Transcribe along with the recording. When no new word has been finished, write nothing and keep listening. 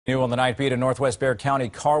New on the night beat, a Northwest Bexar County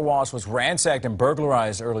car wash was ransacked and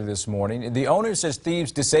burglarized early this morning. The owner says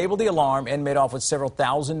thieves disabled the alarm and made off with several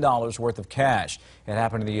 $1,000s worth of cash. It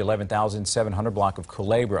happened in the 11,700 block of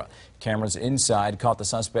Culebra. Cameras inside caught the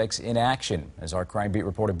suspects in action. As our crime beat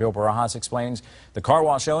reporter Bill Barajas explains, the car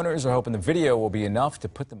wash owners are hoping the video will be enough to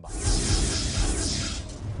put them behind.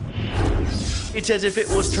 It's as if it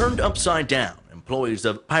was turned upside down. Employees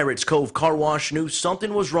of Pirates Cove Car Wash knew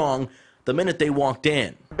something was wrong the minute they walked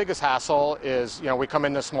in. The biggest hassle is, we come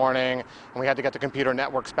in this morning and we had to get the computer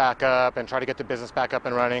networks back up and try to get the business back up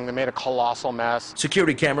and running. They made a colossal mess.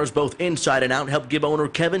 Security cameras both inside and out helped give owner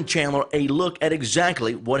Kevin Chandler a look at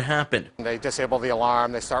exactly what happened. They disable the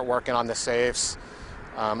alarm. They start working on the safes.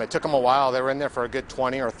 It took them a while. They were in there for a good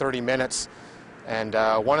 20 or 30 minutes. And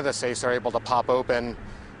one of the safes are able to pop open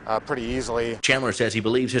pretty easily. Chandler says he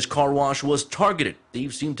believes his car wash was targeted.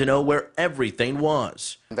 Thieves seem to know where everything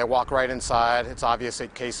was. They walk right inside. It's obvious a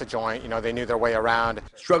case of joint. They knew their way around.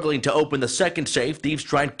 Struggling to open the second safe, thieves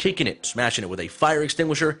tried kicking it, smashing it with a fire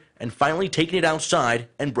extinguisher, and finally taking it outside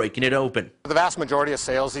and breaking it open. The vast majority of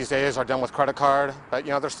sales these days are done with credit card, but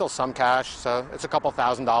there's still some cash, so it's a couple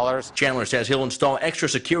 $1,000s. Chandler says he'll install extra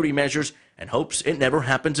security measures and hopes it never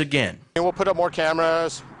happens again. We'll put up more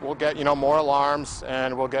cameras, we'll get more alarms,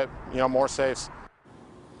 and we'll get more safes.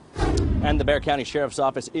 And the Bexar County Sheriff's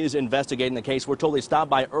Office is investigating the case. We're told they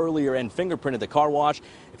stopped by earlier and fingerprinted the car wash.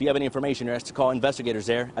 If you have any information, you're asked to call investigators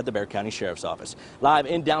there at the Bexar County Sheriff's Office. Live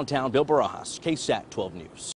in downtown, Bill Barajas, KSAT 12 News.